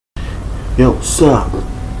Yo, what's up?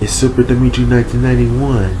 It's Super Dimitri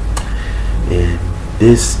 1991, and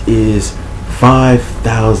this is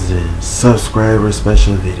 5,000 subscriber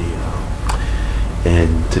special video.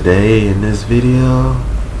 And today in this video,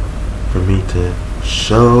 for me to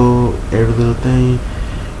show every little thing,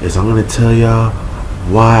 is I'm gonna tell y'all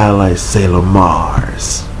why I like Sailor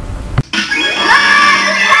Mars.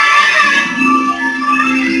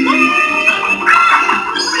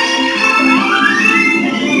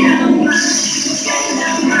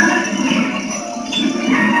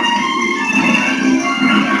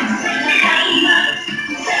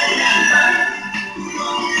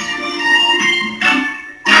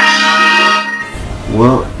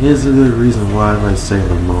 Well, here's a good reason why I like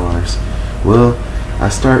Sailor Mars. Well, I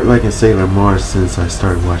started liking Sailor Mars since I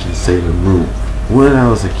started watching Sailor Moon when I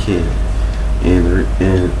was a kid. And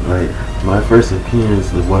like my first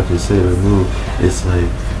appearance of watching Sailor Moon, it's like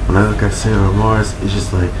when I look at Sailor Mars, it's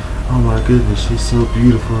just like, oh my goodness, she's so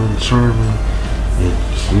beautiful and charming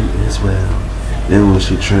and cute as well. Then when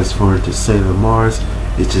she transformed to Sailor Mars,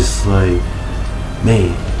 it's just like,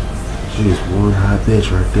 man, she's one hot bitch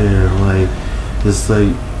right there. Like, it's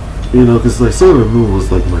like, you know, because like Sailor Moon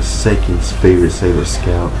was like my second favorite Sailor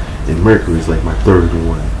Scout, and Mercury's like my third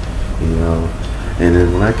one, you know. And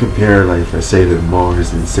then when I compare like for Sailor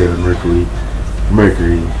Mars and Sailor Mercury,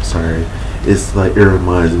 it's like it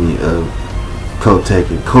reminds me of Kotek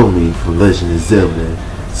and Komi from Legend of Zelda.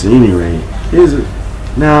 So anyway,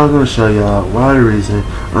 now I'm gonna show y'all why the reason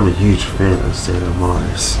I'm a huge fan of Sailor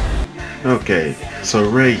Mars. Okay, so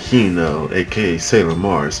Rei Hino, aka Sailor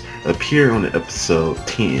Mars, appeared on the episode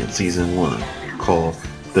 10, season 1, called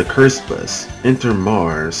The Curse Bus. Enter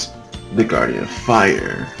Mars, the Guardian of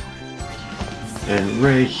Fire. And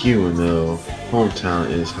Rei Hino hometown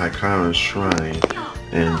is Haikara Shrine,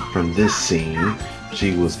 and from this scene,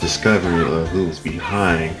 she was discovering who was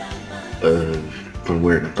behind from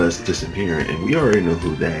where the bus disappeared, and we already know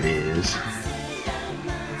who that is.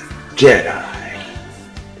 Jedi.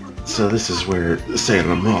 So this is where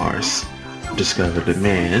Sailor Mars discovered the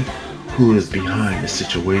man who is behind the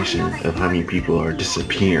situation of how many people are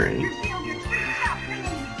disappearing.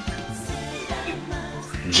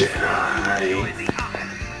 Jedi.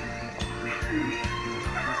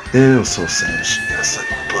 Then it was so sad she got such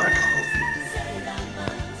a black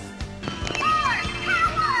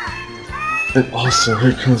hole. And also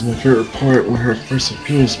here comes my favorite part when her first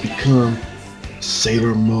appearance become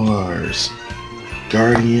Sailor Mars,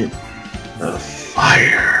 Guardian of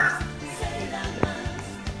Fire.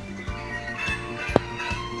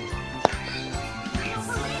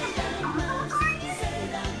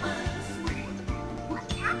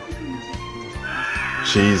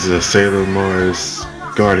 She's a Sailor Mars,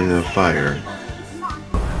 Guardian of Fire.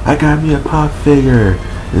 I got me a pop figure.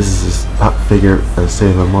 This is a pop figure of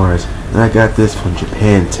Sailor Mars, and I got this from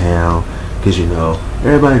Japantown, because you know,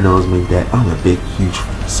 everybody knows me that I'm a big, huge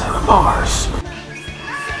fan of Sailor Mars.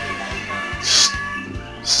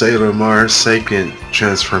 Sailor Mars second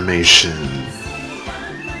transformation.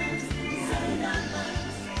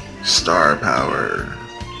 Star power.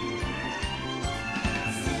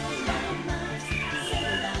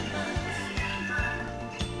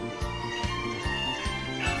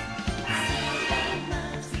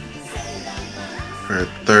 Her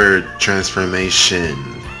third transformation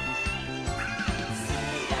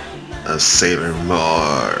of Sailor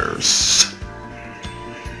Mars.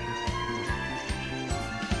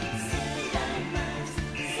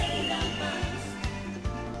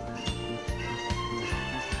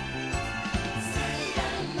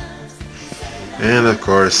 And of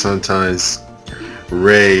course, sometimes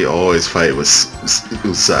Rei always fight with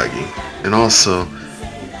Usagi. And also,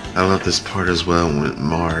 I love this part as well when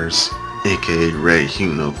Mars, aka Rei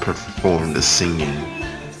Hino, performed the singing.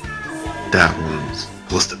 That one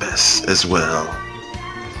was the best as well.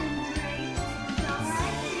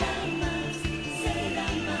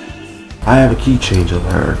 I have a key change of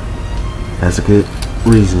her. That's a good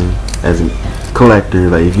reason as a collector.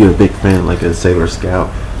 Like if you're a big fan, like a Sailor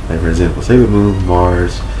Scout. Like for example, Sailor Moon,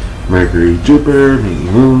 Mars, Mercury, Jupiter, maybe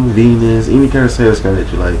Moon, Venus, any kind of Sailor Scout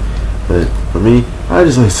that you like. But for me, I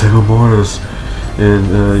just like Sailor Mars. And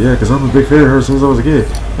yeah, because I'm a big fan of her since I was a kid.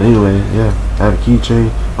 Anyway, yeah, I have a keychain.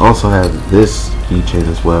 I also have this keychain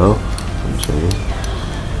as well. Let me show you.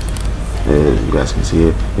 And you guys can see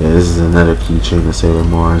it. Yeah, this is another keychain of Sailor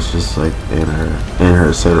Mars, just like in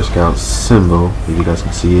her Sailor Scout symbol, if you guys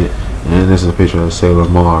can see it. And this is a picture of Sailor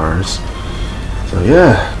Mars. So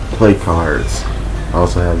yeah, play cards. I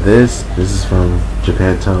also have this. This is from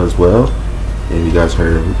Japantown as well. If you guys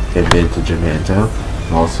heard of it, been to Japantown.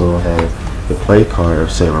 I also have the play card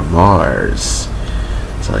of Sailor Mars.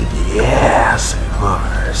 So like, yeah, Sailor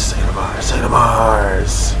Mars, Sailor Mars, Sailor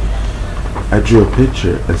Mars. I drew a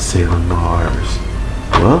picture of Sailor Mars.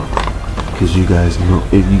 Well, because you guys know,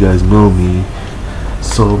 if you guys know me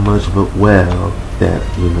so much but well, that,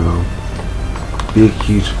 you know, big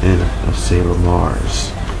huge fan of Sailor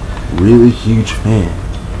Mars. Really huge fan.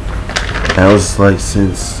 That was like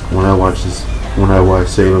since when I watched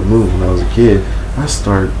Sailor Moon when I was a kid.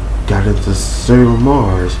 Got into Sailor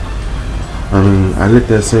Mars. I mean, I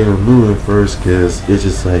looked at Sailor Moon at first because it's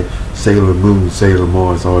just like Sailor Moon, Sailor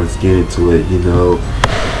Mars always get into it, you know.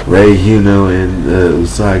 Ray, Yuno, and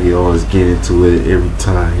Usagi always get into it every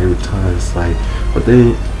time. It's like, but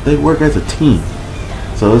they work as a team.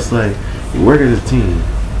 So it's like you work as a team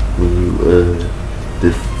when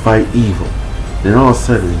you fight evil. Then all of a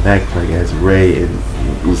sudden, back like as Ray and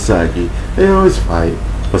Usagi, they always fight,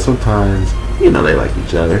 but sometimes, you know, they like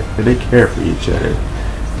each other and they care for each other.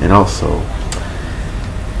 And also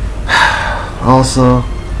I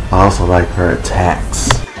also like her attacks.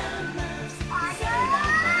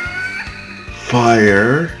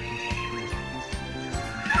 Fire,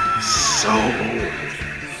 soul,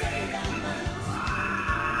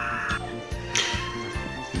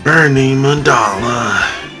 burning mandala.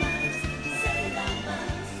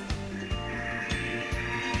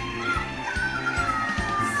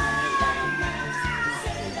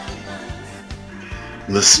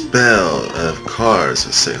 The spell of cards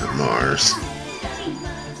of Sailor Mars.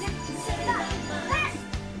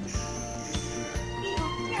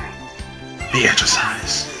 The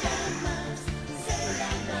exercise.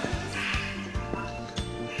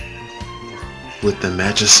 With the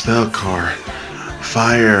magic spell card,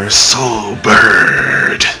 Fire Soul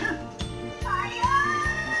Bird.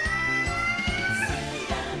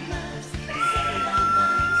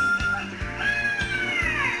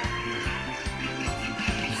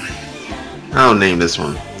 I'll name this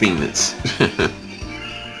one Phoenix.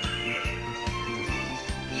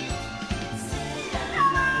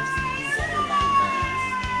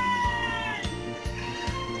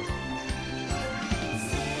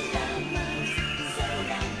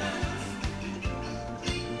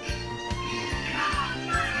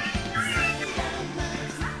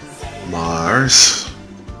 Mars.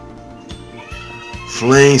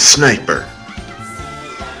 Flame Sniper.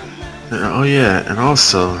 Oh yeah, and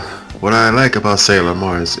also what I like about Sailor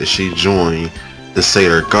Mars is she joined the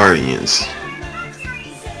Sailor Guardians.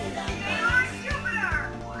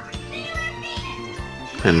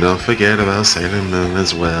 And don't forget about Sailor Moon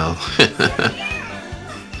as well.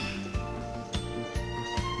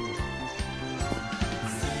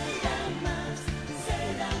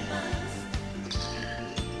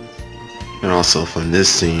 And also from this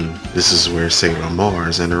scene, this is where Sailor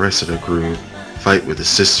Mars and the rest of the group fight with the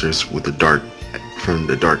sisters with the from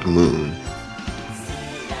the Dark Moon.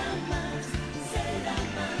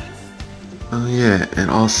 Oh yeah, and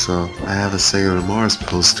also I have a Sailor Mars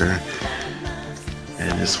poster,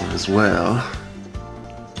 and this one as well,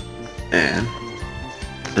 and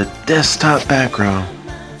the desktop background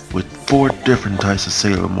with 4 different types of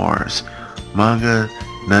Sailor Mars: manga,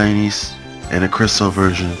 90s, and a crystal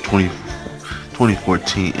version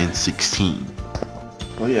 2014 and 16.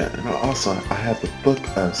 Oh yeah, and also I have the book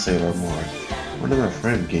of Sailor Mars. One of my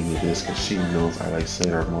friends gave me this because she knows I like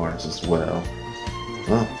Sailor Mars as well.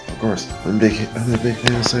 Well, of course, I'm a big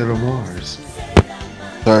fan of Sailor Mars.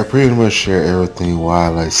 So I pretty much share everything why I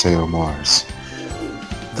like Sailor Mars.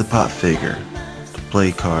 The pop figure, the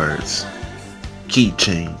play cards, key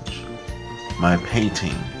change, my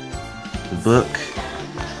painting, the book,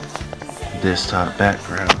 desktop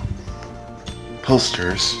background,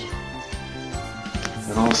 posters,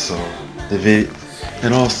 and also the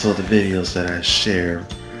videos that I share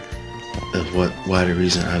of why the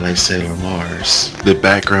reason I like Sailor Mars. The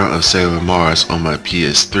background of Sailor Mars on my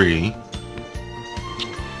PS3.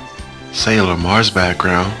 Sailor Mars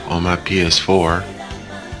background on my PS4.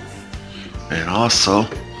 And also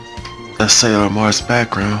a Sailor Mars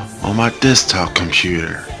background on my desktop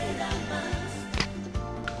computer.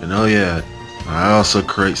 And oh yeah, I also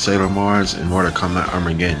create Sailor Mars in Mortal Kombat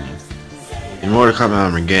Armageddon. In Mortal Kombat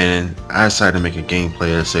Armageddon, I decided to make a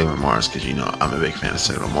gameplay of Sailor Mars because, you know, I'm a big fan of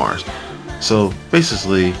Sailor Mars. So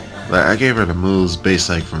basically, like, I gave her the moves based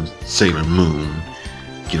like from Sailor Moon,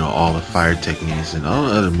 you know, all the fire techniques and all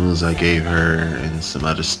the other moves I gave her and some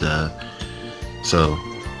other stuff. So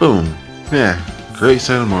boom, yeah, great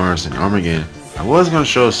Sailor Mars and Armageddon. I was gonna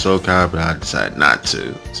show Sokai, but I decided not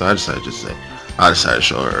to. So I decided to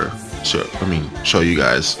show you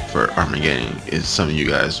guys for Armageddon. Is some of you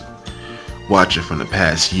guys watching from the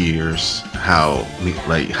past years how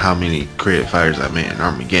many creative fighters I made in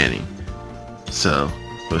Armageddon. So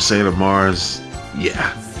But Sailor Mars,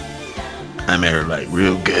 yeah, I made her like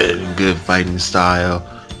real good fighting style,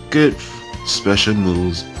 good special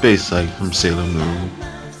moves, based like from Sailor Moon.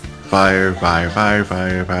 Fire, fire, fire,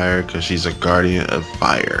 fire, fire, because she's a guardian of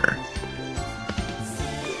fire.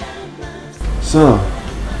 So,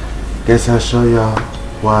 guess I'll show y'all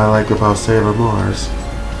what I like about Sailor Mars.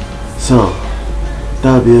 So,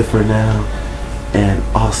 that'll be it for now. And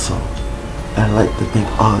also, I'd like to thank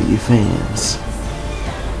all you fans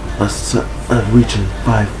of reaching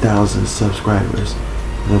 5,000 subscribers.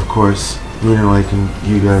 And of course, you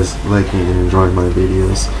guys liking and enjoying my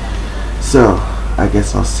videos. So, I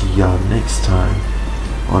guess I'll see y'all next time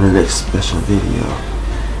on the next special video.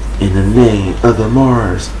 In the name of the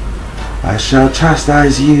Mars, I shall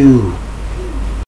chastise you.